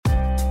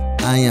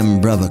I am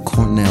Brother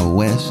Cornell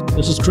West.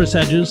 This is Chris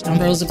Hedges. I'm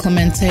Rosa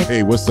Clemente.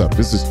 Hey, what's up?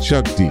 This is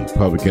Chuck D,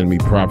 Public Enemy,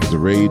 Prophets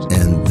of Rage.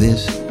 And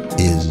this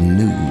is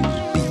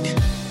Newsbeat.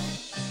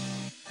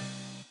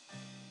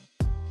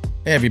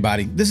 Hey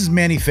everybody, this is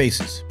Manny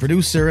Faces,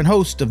 producer and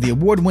host of the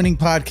award-winning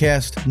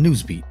podcast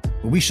Newsbeat,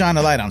 where we shine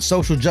a light on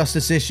social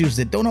justice issues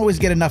that don't always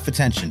get enough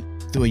attention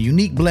through a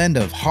unique blend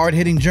of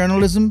hard-hitting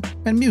journalism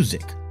and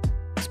music.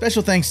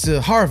 Special thanks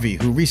to Harvey,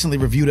 who recently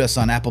reviewed us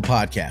on Apple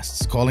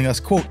Podcasts, calling us,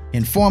 quote,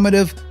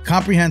 informative,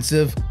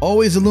 comprehensive,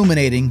 always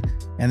illuminating,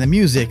 and the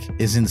music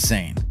is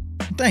insane.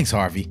 Thanks,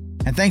 Harvey.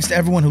 And thanks to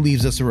everyone who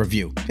leaves us a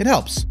review. It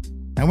helps.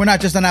 And we're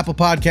not just on Apple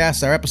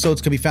Podcasts. Our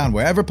episodes can be found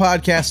wherever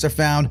podcasts are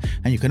found,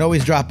 and you can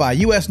always drop by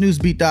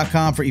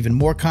usnewsbeat.com for even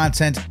more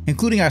content,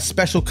 including our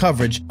special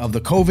coverage of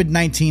the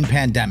COVID-19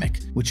 pandemic,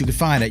 which you can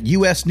find at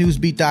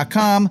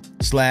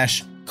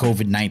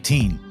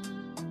usnewsbeat.com/COVID-19.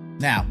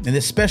 Now, in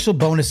this special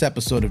bonus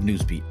episode of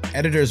Newsbeat,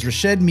 editors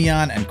Rashed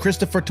Mian and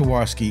Christopher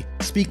Towarski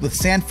speak with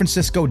San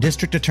Francisco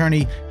District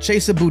Attorney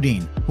Chesa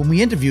Boudin, whom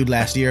we interviewed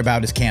last year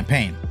about his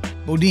campaign.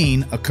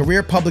 Boudin, a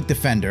career public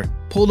defender,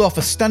 pulled off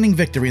a stunning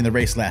victory in the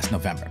race last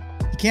November.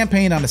 He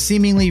campaigned on a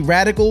seemingly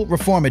radical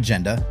reform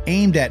agenda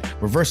aimed at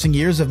reversing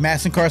years of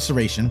mass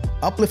incarceration,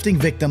 uplifting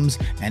victims,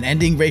 and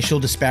ending racial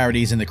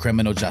disparities in the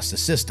criminal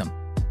justice system.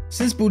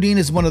 Since Boudin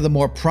is one of the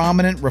more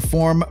prominent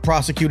reform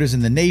prosecutors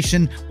in the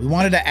nation, we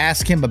wanted to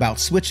ask him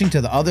about switching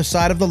to the other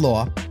side of the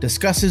law,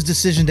 discuss his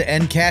decision to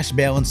end cash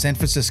bail in San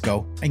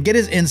Francisco, and get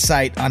his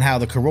insight on how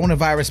the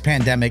coronavirus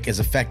pandemic is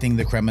affecting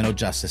the criminal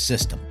justice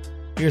system.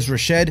 Here's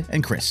Rashed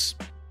and Chris.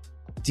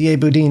 DA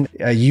Boudin,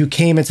 you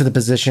came into the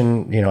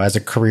position, as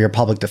a career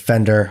public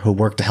defender who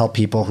worked to help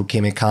people who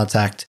came in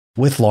contact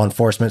with law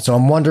enforcement. So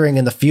I'm wondering,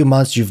 in the few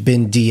months you've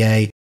been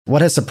DA,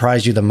 what has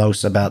surprised you the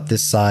most about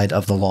this side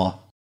of the law?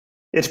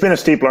 It's been a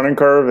steep learning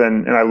curve,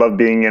 and I love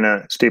being in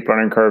a steep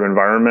learning curve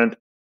environment.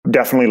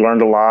 Definitely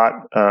learned a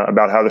lot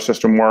about how the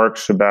system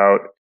works,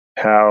 about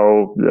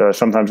how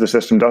sometimes the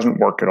system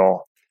doesn't work at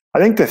all. I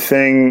think the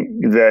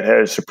thing that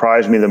has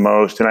surprised me the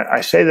most, and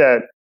I say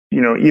that,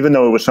 even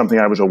though it was something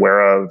I was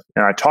aware of,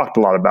 and I talked a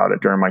lot about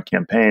it during my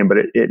campaign, but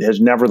it has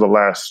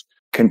nevertheless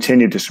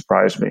continued to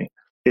surprise me,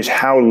 is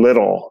how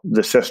little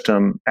the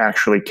system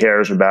actually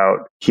cares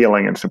about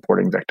healing and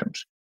supporting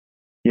victims.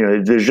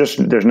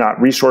 There's not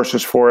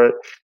resources for it.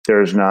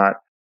 There's not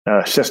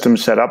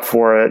systems set up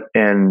for it.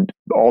 And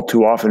all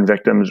too often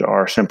victims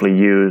are simply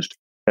used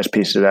as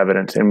pieces of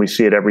evidence. And we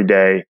see it every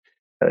day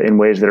in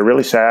ways that are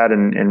really sad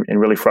and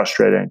really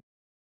frustrating.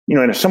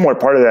 And a somewhat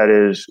part of that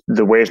is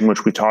the ways in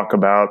which we talk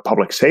about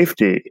public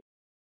safety,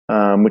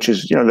 which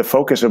is, the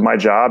focus of my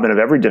job and of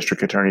every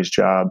district attorney's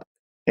job.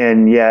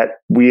 And yet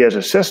we as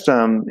a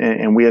system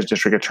and we as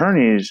district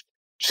attorneys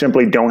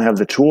simply don't have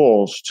the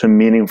tools to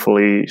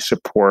meaningfully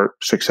support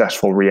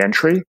successful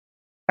reentry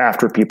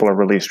after people are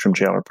released from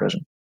jail or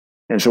prison.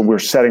 And so we're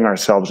setting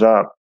ourselves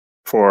up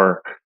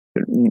for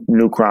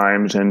new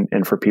crimes and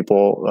for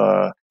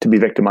people to be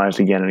victimized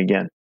again and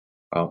again.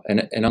 Wow.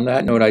 And on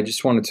that note, I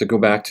just wanted to go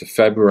back to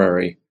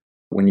February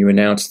when you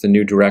announced the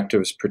new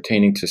directives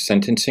pertaining to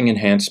sentencing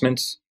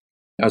enhancements.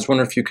 I was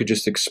wondering if you could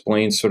just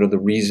explain sort of the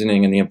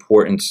reasoning and the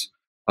importance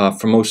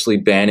for mostly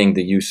banning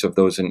the use of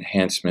those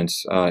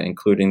enhancements,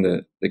 including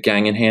the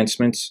gang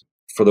enhancements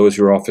for those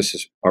your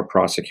offices are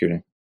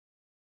prosecuting.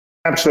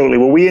 Absolutely.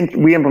 Well, we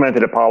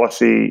implemented a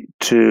policy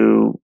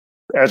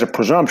as a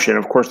presumption,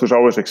 of course, there's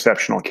always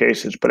exceptional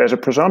cases, but as a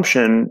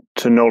presumption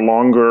to no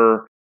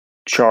longer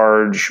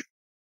charge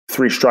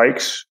 3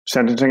 strikes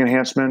sentencing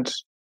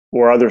enhancements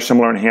or other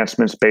similar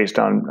enhancements based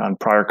on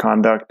prior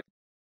conduct,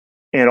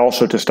 and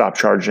also to stop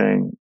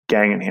charging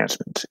gang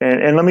enhancements.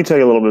 And let me tell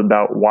you a little bit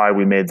about why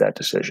we made that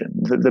decision.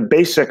 The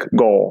basic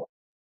goal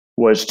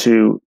was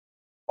to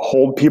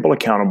hold people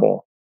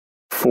accountable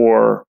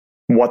for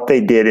what they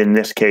did in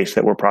this case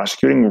that we're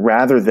prosecuting,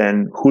 rather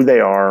than who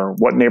they are,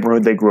 what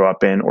neighborhood they grew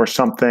up in, or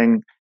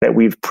something that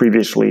we've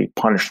previously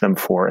punished them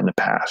for in the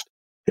past.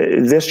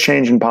 This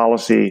change in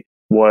policy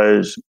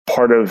was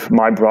part of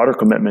my broader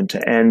commitment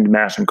to end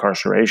mass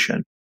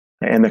incarceration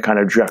and the kind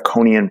of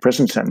draconian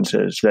prison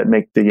sentences that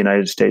make the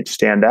United States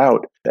stand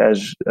out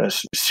as a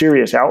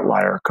serious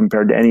outlier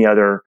compared to any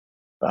other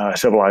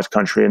civilized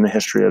country in the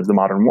history of the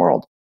modern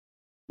world.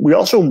 We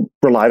also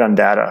relied on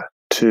data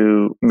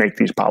to make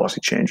these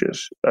policy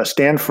changes. A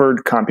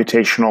Stanford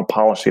Computational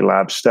Policy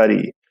Lab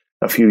study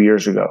a few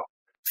years ago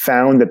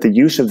found that the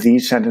use of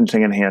these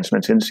sentencing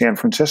enhancements in San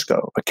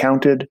Francisco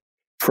accounted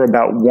for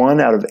about 1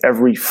 out of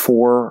every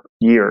 4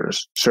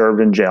 years served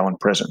in jail and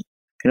prison.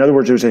 In other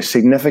words, it was a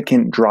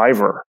significant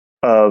driver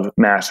of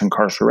mass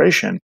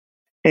incarceration.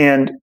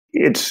 And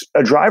it's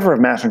a driver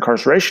of mass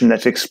incarceration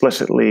that's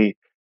explicitly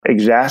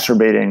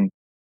exacerbating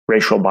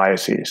racial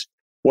biases.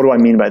 What do I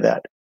mean by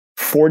that?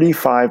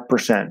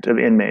 45% of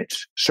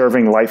inmates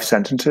serving life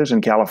sentences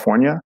in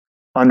California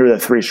under the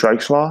 3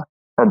 strikes law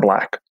are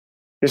Black.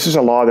 This is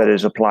a law that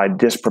is applied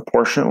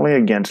disproportionately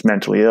against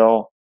mentally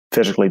ill,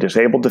 physically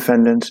disabled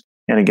defendants,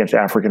 and against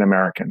African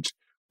Americans.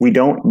 We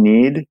don't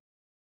need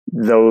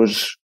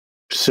those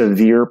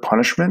severe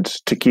punishments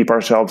to keep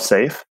ourselves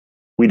safe.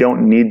 We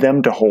don't need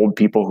them to hold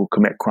people who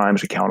commit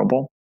crimes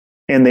accountable.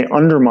 And they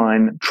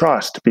undermine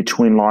trust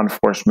between law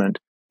enforcement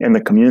and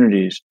the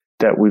communities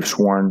that we've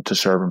sworn to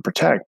serve and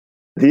protect.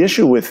 The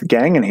issue with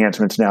gang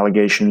enhancements and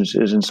allegations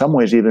is in some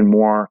ways even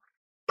more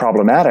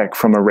problematic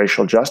from a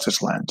racial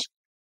justice lens.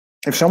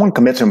 If someone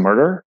commits a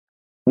murder,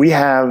 we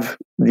have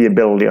the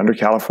ability under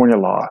California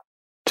law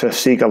to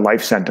seek a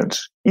life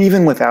sentence,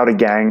 even without a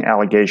gang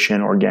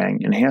allegation or gang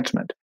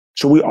enhancement.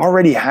 So we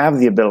already have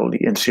the ability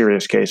in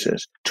serious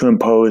cases to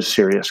impose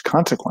serious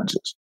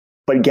consequences.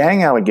 But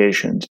gang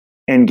allegations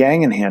and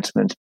gang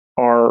enhancements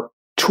are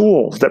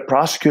tools that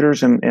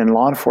prosecutors and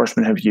law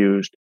enforcement have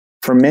used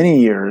for many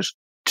years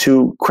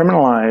to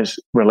criminalize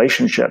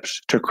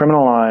relationships, to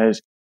criminalize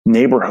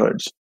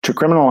neighborhoods, to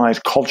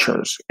criminalize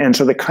cultures. And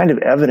so the kind of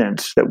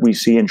evidence that we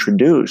see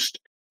introduced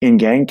in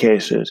gang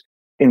cases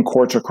in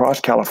courts across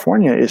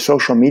California is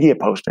social media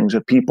postings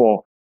of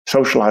people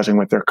socializing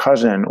with their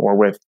cousin or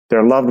with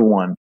their loved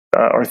one,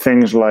 or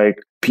things like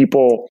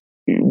people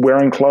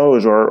wearing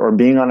clothes or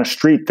being on a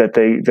street that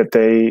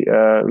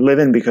they live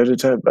in because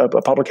it's a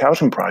public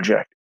housing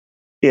project.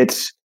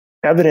 It's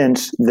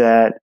evidence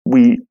that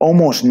we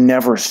almost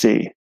never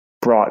see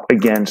brought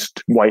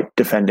against white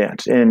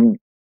defendants. In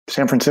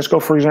San Francisco,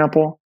 for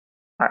example,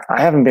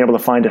 I haven't been able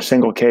to find a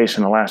single case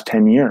in the last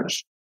 10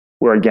 years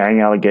where a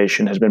gang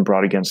allegation has been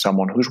brought against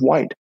someone who's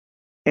white.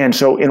 And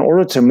so in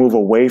order to move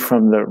away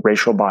from the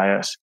racial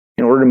bias,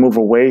 in order to move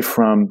away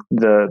from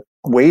the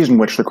ways in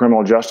which the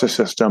criminal justice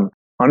system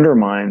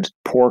undermines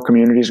poor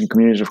communities and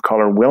communities of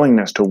color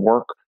willingness to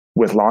work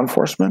with law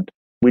enforcement,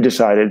 we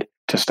decided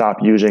to stop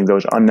using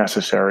those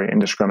unnecessary and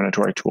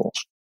discriminatory tools.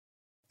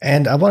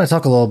 And I want to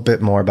talk a little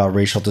bit more about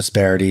racial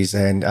disparities.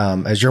 And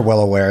as you're well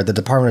aware, the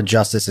Department of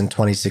Justice in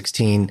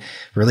 2016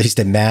 released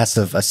a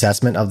massive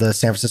assessment of the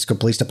San Francisco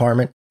Police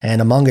Department. And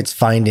among its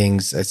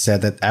findings, it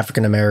said that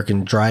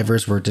African-American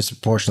drivers were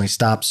disproportionately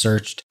stopped,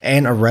 searched,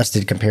 and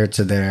arrested compared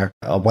to their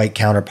white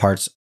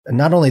counterparts.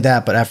 Not only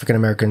that, but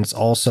African-Americans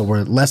also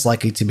were less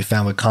likely to be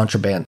found with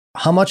contraband.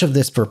 How much of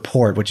this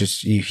report, which is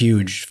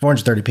huge,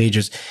 430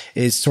 pages,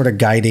 is sort of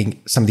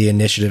guiding some of the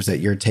initiatives that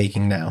you're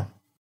taking now?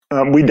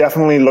 We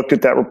definitely looked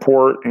at that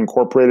report,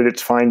 incorporated its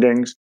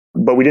findings,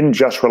 but we didn't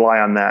just rely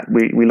on that.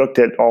 We looked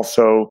at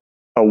also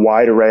a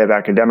wide array of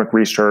academic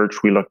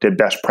research. We looked at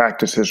best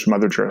practices from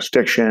other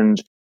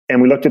jurisdictions,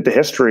 and we looked at the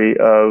history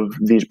of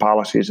these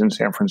policies in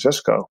San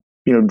Francisco.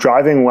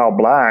 Driving while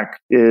black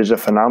is a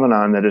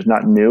phenomenon that is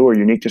not new or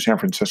unique to San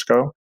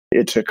Francisco.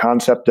 It's a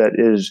concept that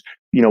is,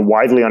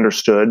 widely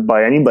understood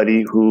by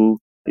anybody who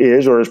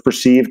is or is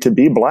perceived to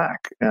be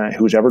black,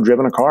 who's ever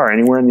driven a car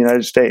anywhere in the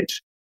United States.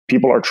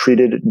 People are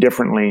treated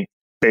differently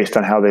based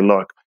on how they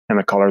look and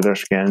the color of their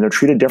skin. They're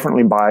treated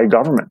differently by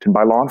government and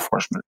by law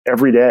enforcement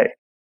every day.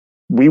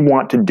 We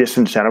want to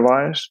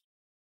disincentivize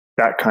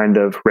that kind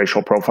of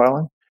racial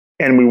profiling.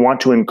 And we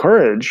want to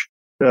encourage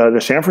the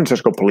San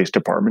Francisco Police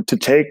Department to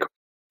take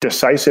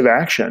decisive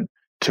action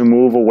to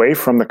move away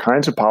from the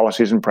kinds of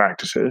policies and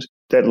practices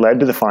that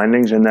led to the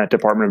findings in that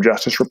Department of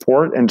Justice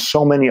report and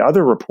so many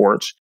other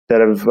reports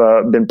that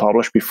have been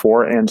published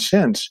before and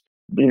since,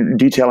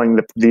 detailing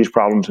these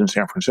problems in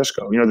San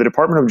Francisco. The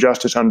Department of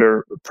Justice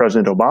under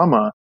President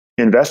Obama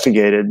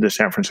investigated the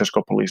San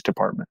Francisco Police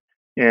Department.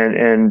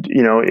 And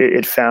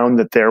it found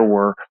that there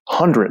were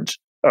hundreds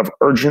of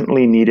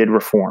urgently needed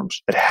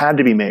reforms that had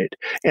to be made.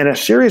 And a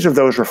series of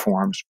those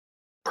reforms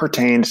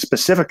pertained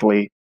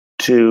specifically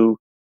to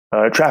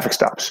traffic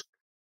stops.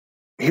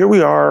 Here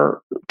we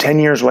are 10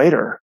 years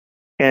later,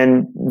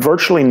 and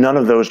virtually none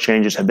of those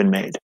changes have been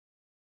made.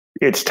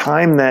 It's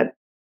time that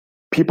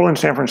people in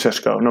San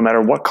Francisco, no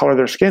matter what color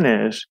their skin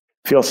is,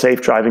 feel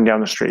safe driving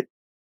down the street.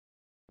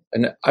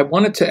 And I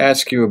wanted to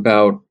ask you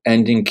about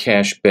ending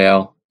cash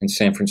bail in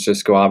San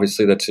Francisco.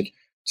 Obviously, that's a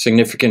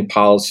significant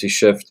policy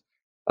shift.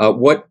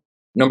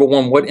 Number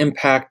one, what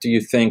impact do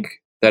you think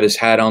that has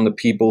had on the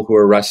people who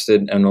are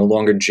arrested and no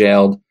longer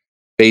jailed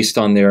based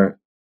on their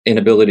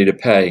inability to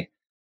pay?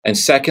 And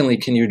secondly,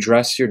 can you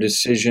address your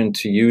decision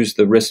to use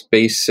the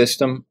risk-based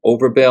system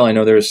over bail? I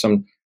know there are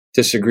some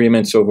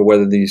disagreements over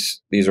whether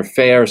these are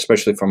fair,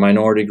 especially for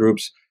minority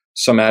groups.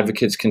 Some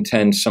advocates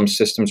contend some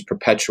systems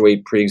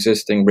perpetuate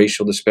pre-existing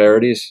racial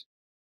disparities.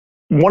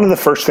 One of the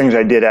first things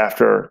I did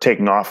after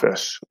taking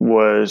office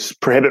was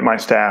prohibit my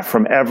staff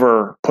from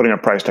ever putting a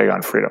price tag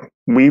on freedom.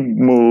 We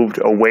moved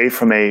away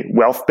from a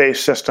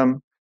wealth-based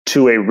system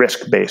to a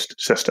risk-based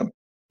system.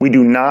 We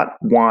do not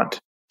want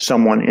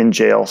someone in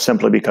jail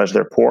simply because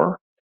they're poor,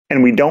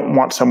 and we don't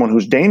want someone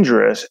who's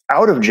dangerous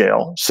out of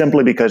jail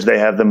simply because they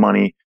have the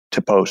money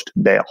to post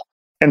bail.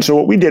 And so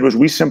what we did was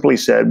we simply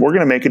said, we're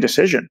going to make a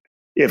decision.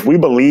 If we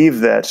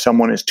believe that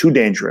someone is too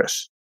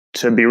dangerous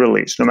to be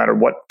released, no matter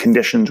what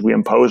conditions we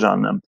impose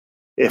on them,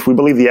 if we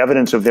believe the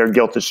evidence of their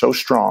guilt is so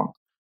strong,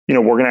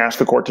 we're going to ask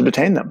the court to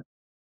detain them.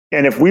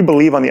 And if we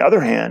believe, on the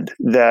other hand,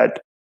 that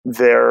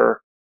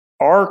there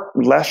are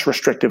less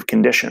restrictive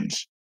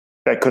conditions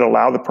that could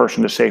allow the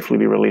person to safely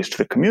be released to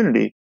the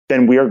community,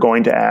 then we are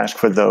going to ask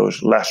for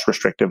those less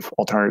restrictive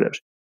alternatives.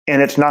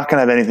 and it's not going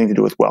to have anything to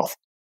do with wealth.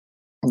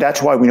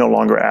 That's why we no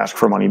longer ask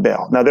for money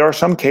bail. Now, there are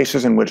some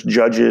cases in which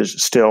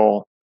judges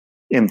still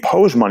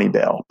impose money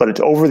bail, but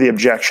it's over the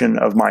objection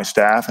of my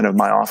staff and of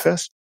my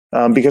office.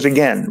 Because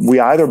again, we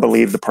either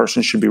believe the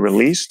person should be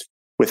released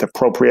with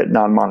appropriate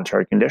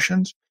non-monetary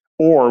conditions,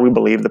 or we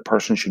believe the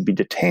person should be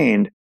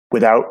detained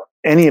without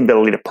any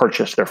ability to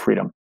purchase their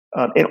freedom.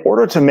 In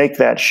order to make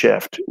that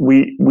shift,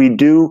 we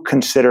do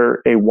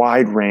consider a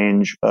wide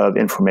range of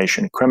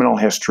information, criminal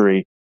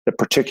history, the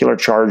particular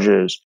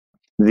charges,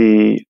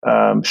 the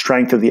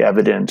strength of the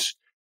evidence,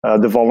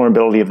 the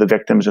vulnerability of the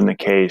victims in the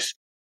case.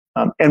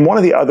 And one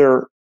of the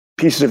other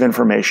pieces of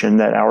information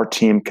that our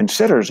team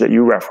considers that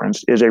you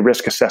referenced is a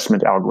risk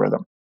assessment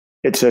algorithm.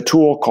 It's a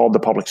tool called the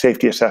Public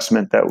Safety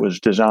Assessment that was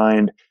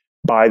designed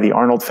by the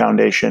Arnold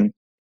Foundation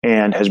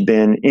and has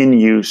been in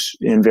use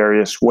in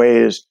various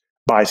ways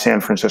by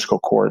San Francisco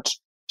courts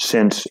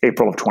since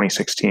April of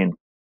 2016.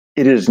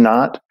 It is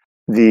not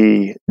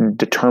the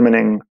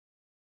determining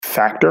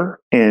factor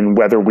in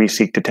whether we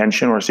seek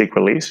detention or seek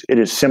release. It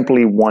is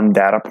simply one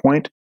data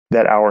point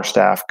that our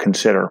staff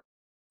consider.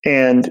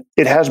 And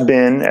it has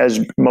been, as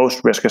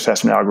most risk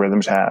assessment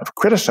algorithms have,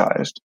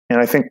 criticized,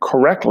 and I think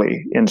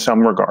correctly in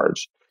some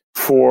regards,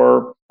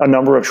 for a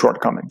number of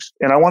shortcomings.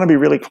 And I want to be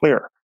really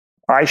clear.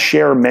 I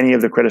share many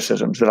of the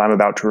criticisms that I'm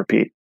about to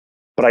repeat,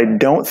 but I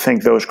don't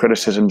think those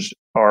criticisms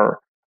are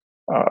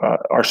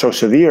so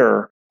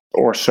severe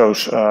or so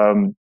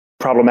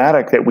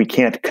problematic that we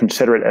can't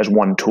consider it as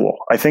one tool.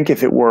 I think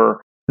if it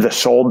were the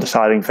sole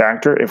deciding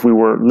factor, if we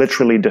were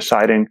literally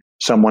deciding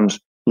someone's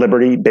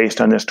liberty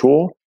based on this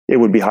tool, it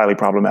would be highly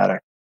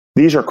problematic.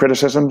 These are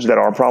criticisms that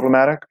are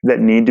problematic, that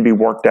need to be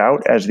worked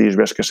out as these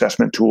risk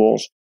assessment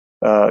tools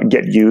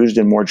get used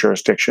in more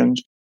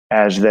jurisdictions,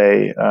 as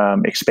they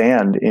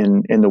expand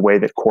in the way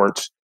that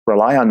courts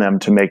rely on them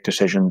to make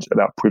decisions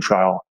about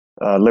pretrial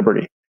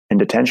liberty and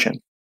detention.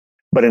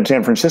 But in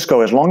San Francisco,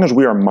 as long as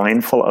we are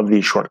mindful of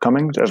these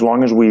shortcomings, as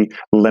long as we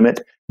limit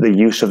the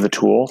use of the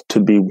tool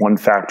to be one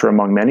factor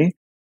among many,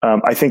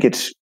 I think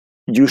it's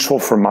useful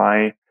for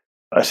my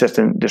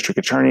assistant district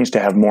attorneys to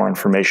have more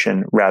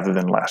information rather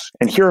than less.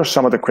 And here are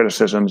some of the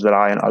criticisms that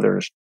I and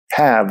others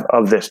have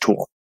of this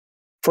tool.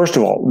 First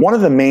of all, one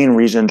of the main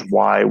reasons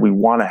why we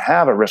want to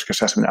have a risk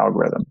assessment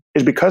algorithm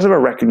is because of a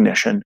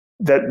recognition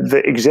that the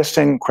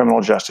existing criminal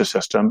justice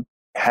system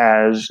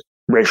has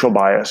racial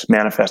bias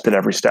manifested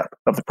every step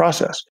of the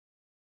process.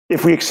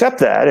 If we accept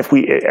that,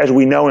 as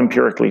we know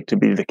empirically to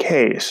be the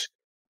case,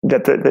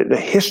 that the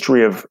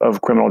history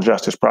of criminal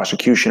justice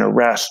prosecution,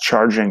 arrest,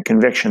 charging,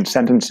 conviction,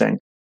 sentencing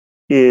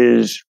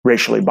is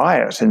racially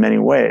biased in many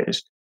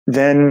ways,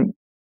 then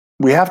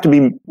we have to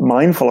be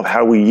mindful of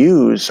how we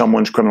use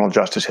someone's criminal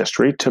justice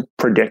history to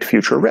predict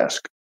future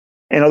risk.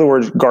 In other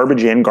words,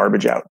 garbage in,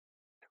 garbage out.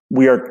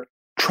 We are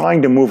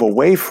trying to move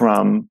away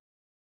from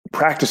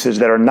practices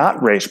that are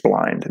not race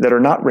blind, that are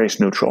not race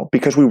neutral,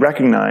 because we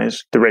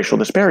recognize the racial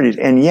disparities.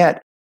 And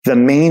yet, the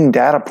main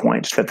data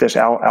points that this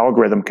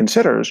algorithm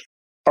considers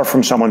are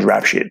from someone's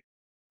rap sheet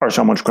or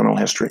someone's criminal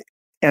history.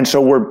 And so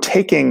we're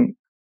taking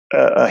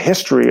a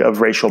history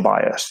of racial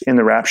bias in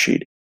the rap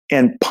sheet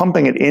and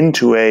pumping it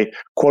into a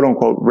quote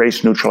unquote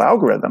race neutral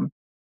algorithm.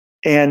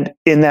 And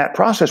in that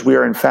process, we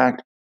are in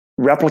fact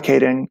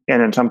replicating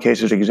and in some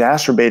cases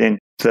exacerbating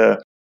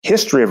the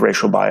history of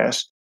racial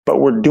bias, but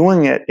we're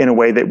doing it in a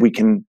way that we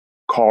can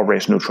call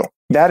race neutral.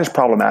 That is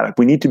problematic.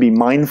 We need to be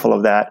mindful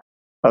of that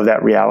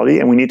reality,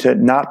 and we need to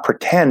not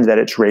pretend that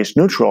it's race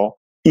neutral,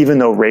 even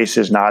though race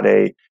is not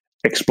a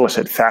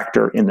explicit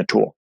factor in the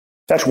tool.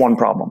 That's one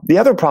problem. The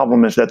other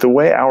problem is that the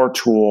way our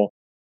tool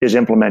is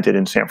implemented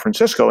in San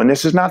Francisco, and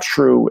this is not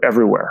true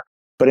everywhere,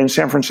 but in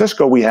San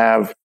Francisco, we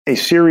have a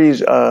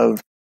series of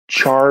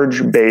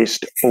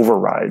charge-based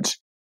overrides.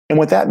 And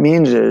what that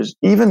means is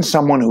even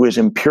someone who is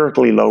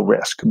empirically low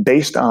risk,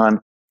 based on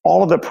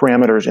all of the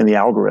parameters in the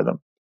algorithm,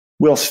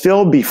 will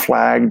still be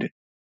flagged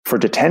for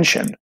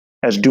detention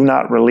as do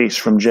not release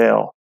from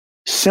jail,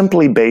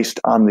 simply based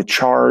on the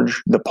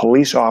charge the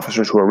police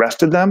officers who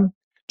arrested them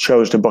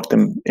chose to book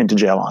them into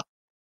jail on.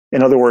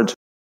 In other words,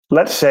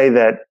 let's say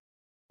that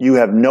you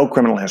have no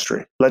criminal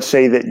history. Let's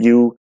say that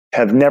you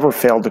have never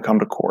failed to come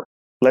to court.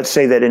 Let's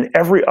say that in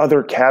every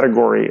other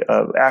category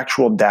of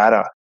actual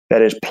data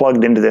that is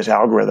plugged into this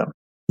algorithm,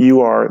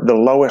 you are the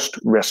lowest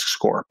risk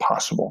score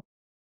possible.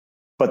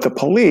 But the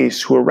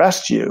police who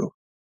arrest you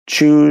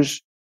choose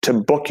to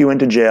book you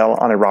into jail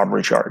on a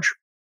robbery charge.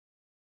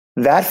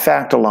 That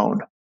fact alone,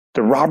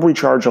 the robbery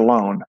charge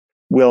alone,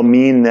 will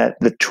mean that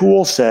the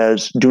tool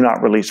says, do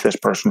not release this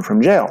person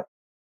from jail.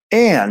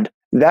 And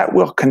that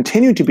will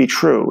continue to be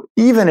true,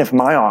 even if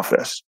my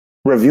office,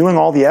 reviewing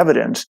all the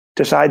evidence,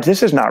 decides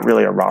this is not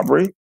really a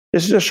robbery,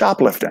 this is a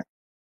shoplifting.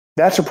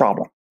 That's a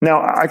problem.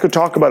 Now, I could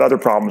talk about other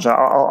problems.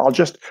 I'll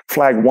just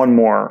flag one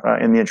more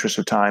in the interest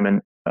of time,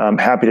 and I'm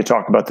happy to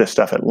talk about this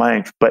stuff at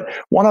length. But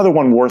one other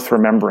one worth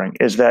remembering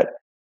is that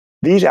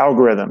these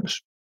algorithms,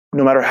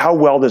 no matter how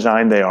well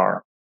designed they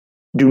are,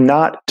 do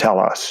not tell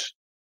us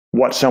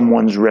what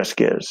someone's risk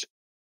is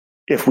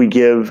if we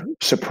give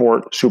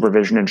support,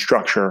 supervision, and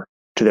structure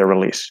to their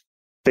release.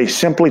 They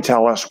simply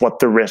tell us what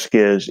the risk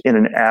is in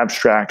an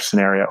abstract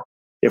scenario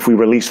if we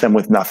release them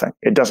with nothing.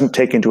 It doesn't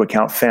take into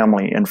account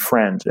family and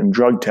friends and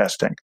drug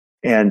testing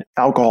and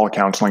alcohol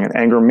counseling and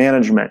anger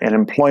management and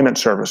employment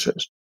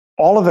services.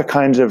 All of the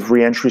kinds of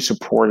reentry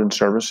support and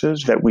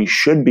services that we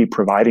should be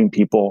providing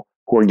people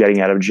who are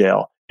getting out of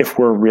jail if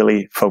we're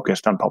really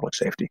focused on public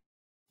safety.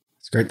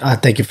 That's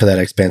great. Thank you for that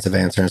expansive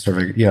answer and sort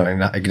of,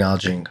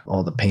 acknowledging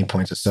all the pain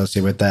points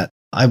associated with that.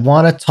 I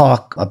want to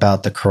talk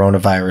about the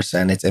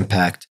coronavirus and its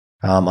impact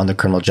on the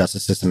criminal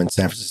justice system in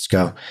San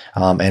Francisco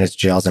and its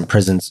jails and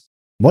prisons.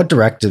 What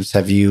directives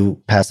have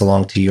you passed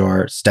along to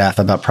your staff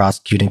about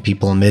prosecuting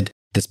people amid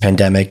this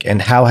pandemic,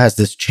 and how has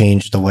this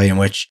changed the way in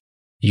which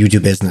you do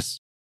business?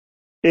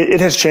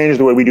 It has changed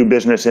the way we do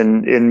business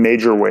in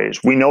major ways.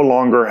 We no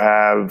longer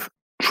have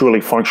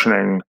truly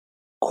functioning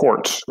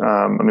courts.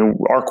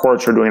 Our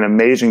courts are doing an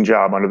amazing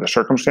job under the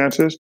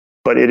circumstances,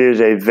 but it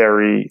is a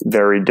very,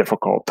 very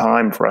difficult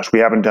time for us. We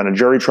haven't done a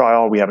jury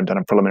trial. We haven't done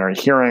a preliminary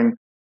hearing.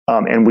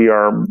 And we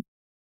are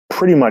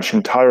pretty much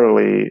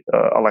entirely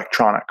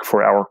electronic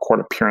for our court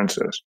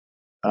appearances.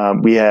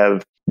 We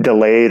have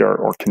delayed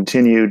or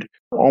continued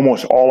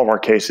almost all of our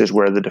cases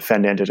where the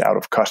defendant is out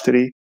of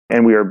custody.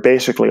 And we are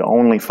basically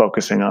only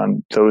focusing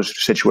on those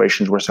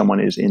situations where someone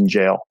is in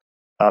jail.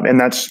 And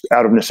that's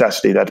out of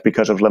necessity. That's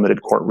because of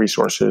limited court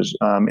resources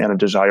and a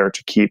desire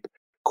to keep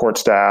court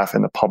staff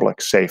and the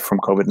public safe from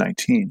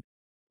COVID-19.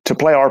 To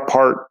play our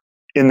part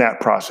in that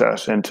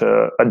process and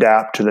to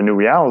adapt to the new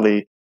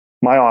reality,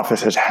 my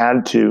office has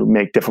had to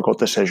make difficult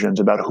decisions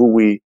about who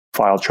we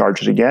file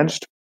charges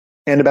against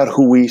and about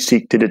who we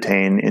seek to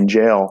detain in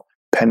jail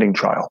pending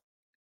trial.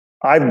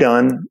 I've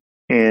done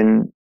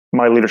in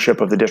my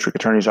leadership of the district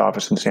attorney's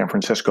office in San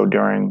Francisco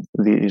during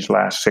these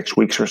last 6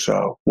 weeks or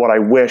so what I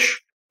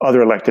wish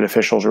other elected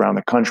officials around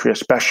the country,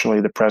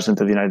 especially the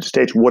President of the United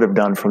States, would have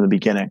done from the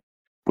beginning,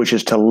 which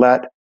is to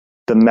let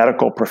the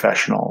medical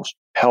professionals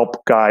help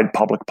guide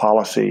public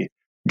policy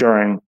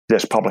during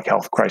this public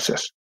health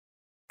crisis.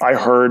 I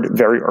heard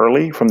very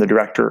early from the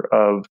director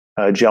of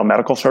jail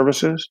medical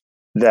services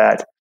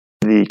that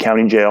the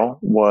county jail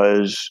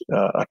was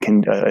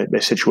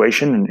a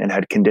situation and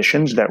had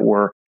conditions that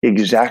were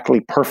exactly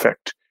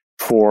perfect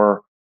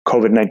for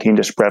COVID-19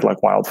 to spread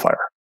like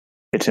wildfire.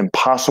 It's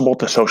impossible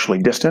to socially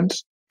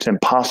distance. It's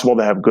impossible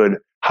to have good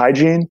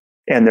hygiene.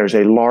 And there's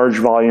a large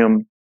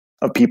volume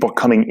of people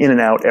coming in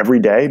and out every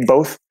day,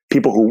 both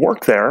people who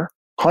work there,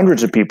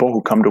 hundreds of people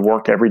who come to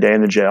work every day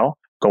in the jail,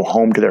 go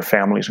home to their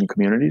families and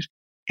communities,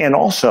 and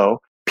also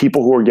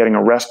people who are getting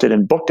arrested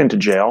and booked into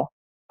jail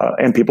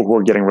and people who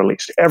are getting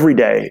released. Every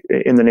day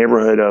in the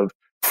neighborhood of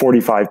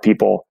 45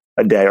 people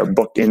a day are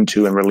booked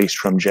into and released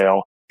from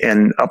jail,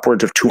 and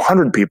upwards of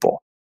 200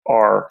 people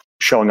are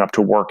showing up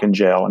to work in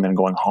jail and then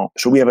going home.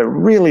 So we have a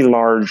really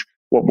large,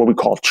 what we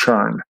call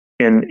churn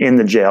in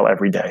the jail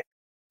every day.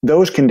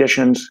 Those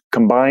conditions,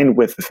 combined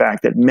with the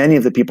fact that many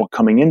of the people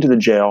coming into the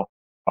jail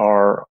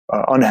are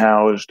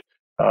unhoused,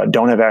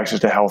 don't have access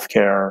to health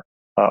care,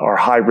 are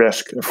high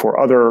risk for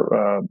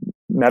other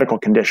medical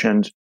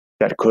conditions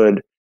that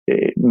could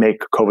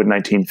make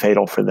COVID-19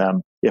 fatal for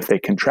them if they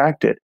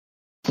contract it,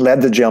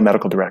 led the jail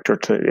medical director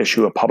to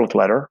issue a public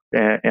letter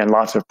and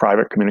lots of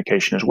private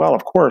communication as well,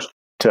 of course,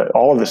 to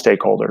all of the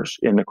stakeholders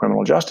in the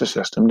criminal justice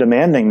system,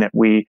 demanding that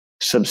we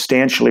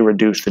substantially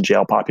reduce the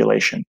jail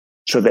population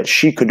so that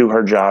she could do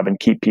her job and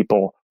keep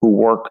people who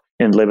work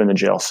and live in the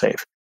jail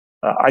safe.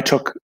 I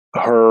took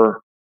her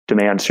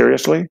demand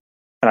seriously,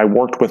 and I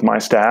worked with my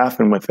staff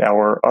and with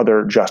our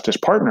other justice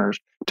partners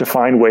to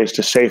find ways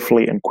to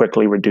safely and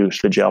quickly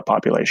reduce the jail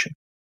population.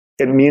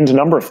 It means a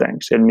number of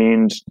things. It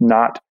means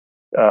not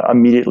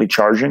immediately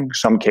charging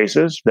some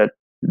cases that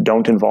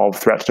don't involve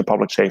threats to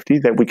public safety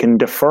that we can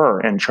defer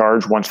and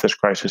charge once this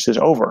crisis is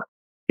over.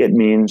 It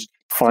means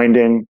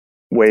finding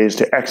ways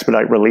to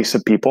expedite release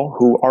of people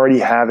who already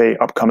have an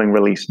upcoming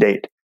release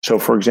date. So,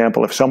 for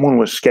example, if someone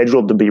was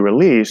scheduled to be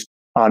released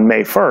on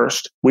May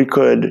 1st, we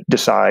could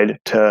decide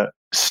to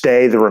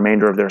stay the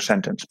remainder of their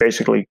sentence,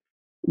 basically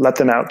let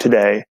them out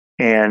today,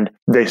 and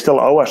they still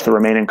owe us the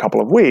remaining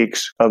couple of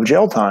weeks of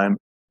jail time,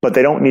 but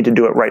they don't need to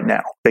do it right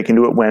now. They can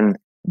do it when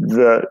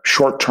the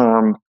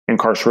short-term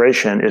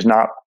incarceration is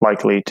not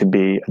likely to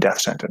be a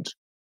death sentence.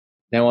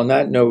 Now, on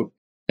that note,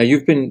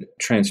 you've been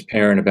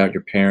transparent about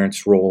your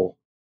parents' role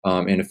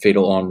in a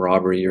fatal armed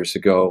robbery years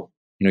ago.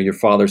 Your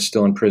father's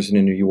still in prison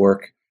in New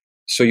York.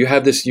 So you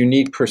have this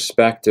unique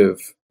perspective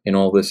in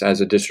all this as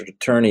a district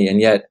attorney,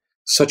 and yet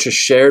such a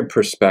shared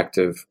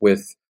perspective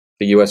with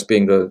the U.S.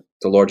 being the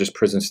largest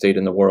prison state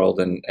in the world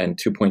and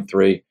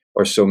 2.3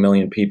 or so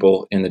million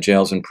people in the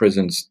jails and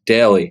prisons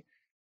daily.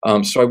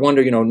 So I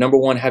wonder, number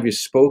one, have you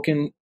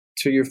spoken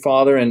to your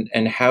father,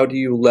 and how do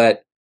you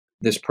let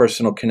this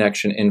personal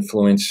connection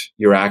influence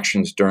your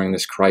actions during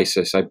this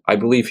crisis? I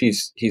believe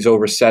he's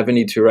over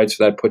 72, right?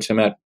 So that puts him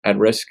at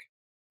risk?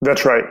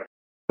 That's right.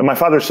 My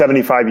father's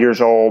 75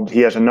 years old. He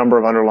has a number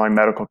of underlying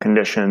medical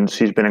conditions.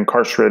 He's been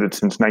incarcerated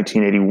since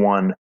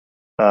 1981.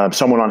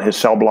 Someone on his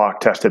cell block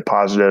tested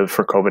positive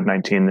for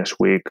COVID-19 this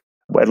week.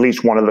 At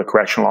least one of the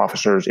correctional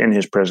officers in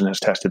his prison has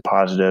tested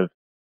positive.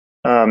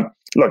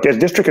 Look, as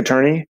district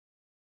attorney,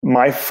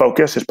 my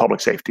focus is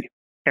public safety.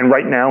 And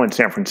right now in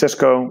San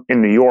Francisco,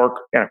 in New York,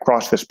 and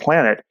across this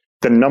planet,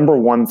 the number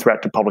one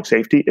threat to public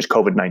safety is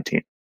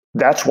COVID-19.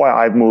 That's why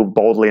I've moved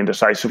boldly and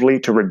decisively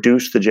to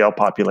reduce the jail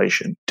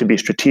population, to be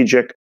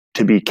strategic,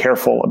 to be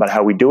careful about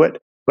how we do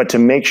it, but to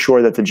make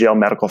sure that the jail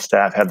medical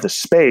staff have the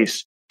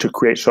space to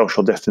create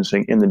social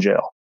distancing in the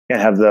jail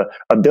and have the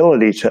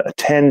ability to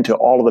attend to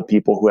all of the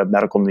people who have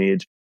medical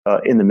needs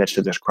in the midst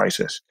of this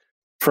crisis.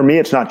 For me,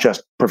 it's not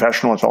just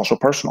professional, it's also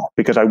personal,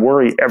 because I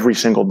worry every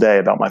single day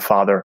about my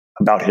father,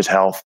 about his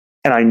health.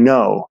 And I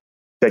know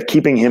that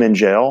keeping him in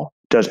jail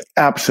does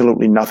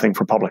absolutely nothing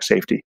for public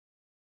safety.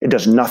 It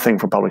does nothing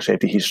for public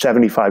safety. He's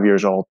 75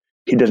 years old.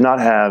 He does not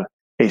have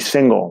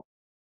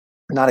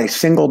not a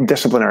single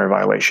disciplinary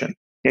violation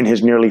in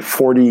his nearly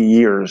 40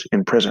 years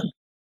in prison.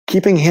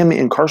 Keeping him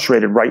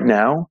incarcerated right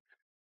now,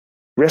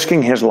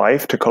 risking his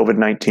life to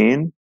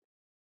COVID-19,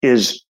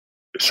 is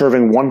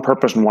serving one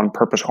purpose and one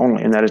purpose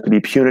only, and that is to be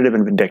punitive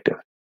and vindictive.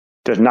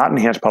 It does not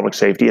enhance public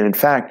safety. And in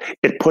fact,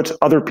 it puts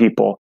other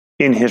people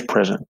in his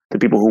prison, the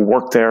people who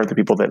work there, the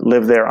people that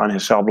live there on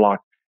his cell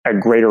block, at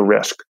greater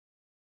risk.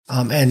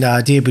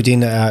 DA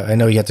Boudin, I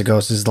know you have to go,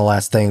 so this is the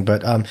last thing,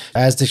 but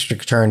as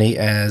district attorney,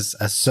 as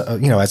a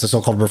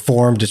so-called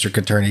reformed district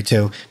attorney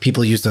too,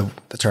 people use the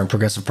term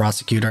progressive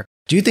prosecutor.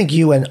 Do you think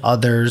you and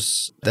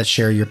others that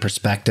share your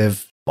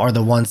perspective are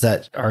the ones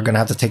that are going to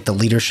have to take the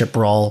leadership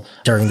role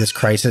during this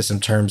crisis in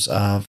terms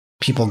of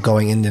people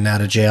going in and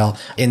out of jail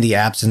in the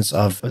absence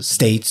of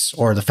states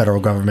or the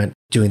federal government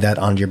doing that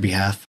on your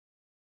behalf?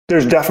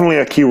 There's definitely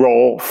a key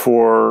role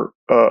for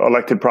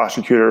elected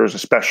prosecutors,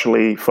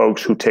 especially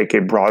folks who take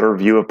a broader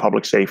view of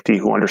public safety,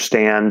 who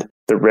understand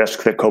the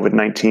risk that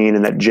COVID-19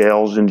 and that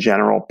jails in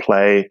general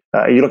play.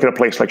 You look at a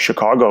place like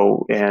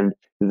Chicago, and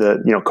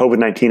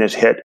COVID-19 has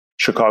hit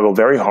Chicago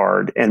very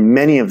hard, and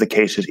many of the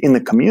cases in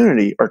the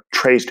community are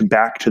traced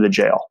back to the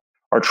jail,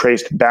 are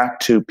traced back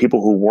to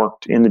people who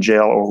worked in the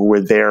jail or who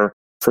were there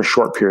for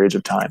short periods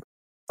of time.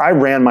 I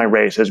ran my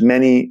race, as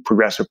many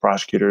progressive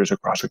prosecutors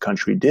across the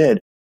country did,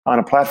 on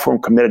a platform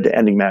committed to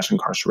ending mass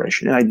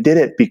incarceration. And I did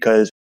it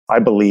because I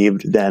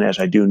believed then, as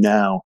I do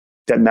now,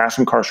 that mass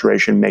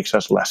incarceration makes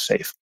us less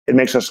safe. It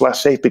makes us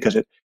less safe because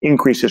it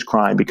increases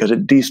crime, because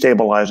it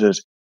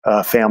destabilizes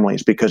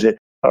families, because it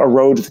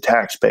erodes the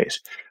tax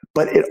base.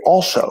 But it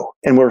also,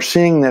 and we're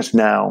seeing this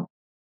now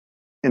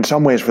in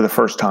some ways for the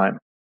first time,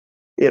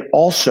 it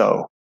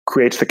also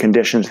creates the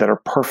conditions that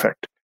are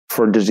perfect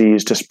for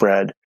disease to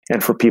spread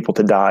and for people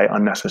to die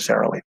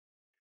unnecessarily.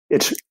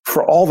 It's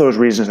for all those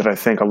reasons that I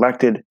think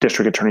elected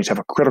district attorneys have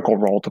a critical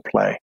role to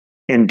play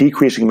in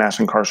decreasing mass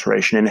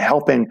incarceration and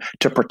helping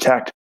to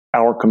protect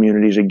our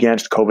communities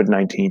against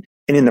COVID-19.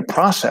 And in the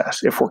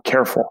process, if we're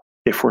careful,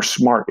 if we're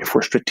smart, if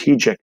we're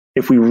strategic,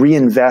 if we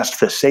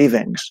reinvest the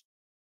savings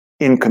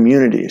in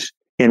communities,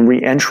 in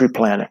reentry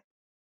planning,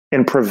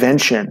 in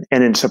prevention,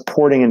 and in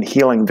supporting and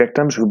healing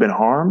victims who've been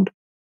harmed,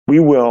 we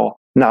will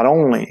not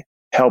only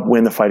help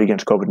win the fight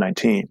against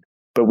COVID-19,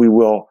 but we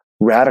will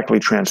radically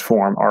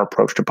transform our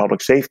approach to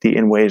public safety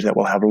in ways that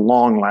will have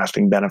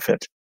long-lasting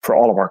benefits for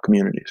all of our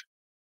communities.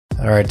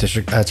 All right,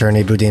 District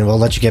Attorney Boudin, we'll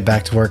let you get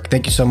back to work.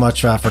 Thank you so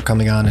much for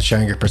coming on and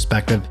sharing your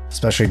perspective,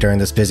 especially during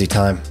this busy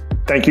time.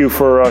 Thank you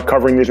for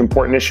covering these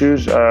important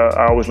issues.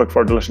 I always look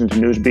forward to listening to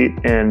Newsbeat,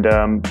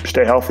 and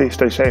stay healthy,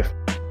 stay safe.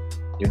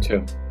 You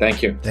too.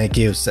 Thank you. Thank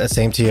you.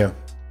 Same to you.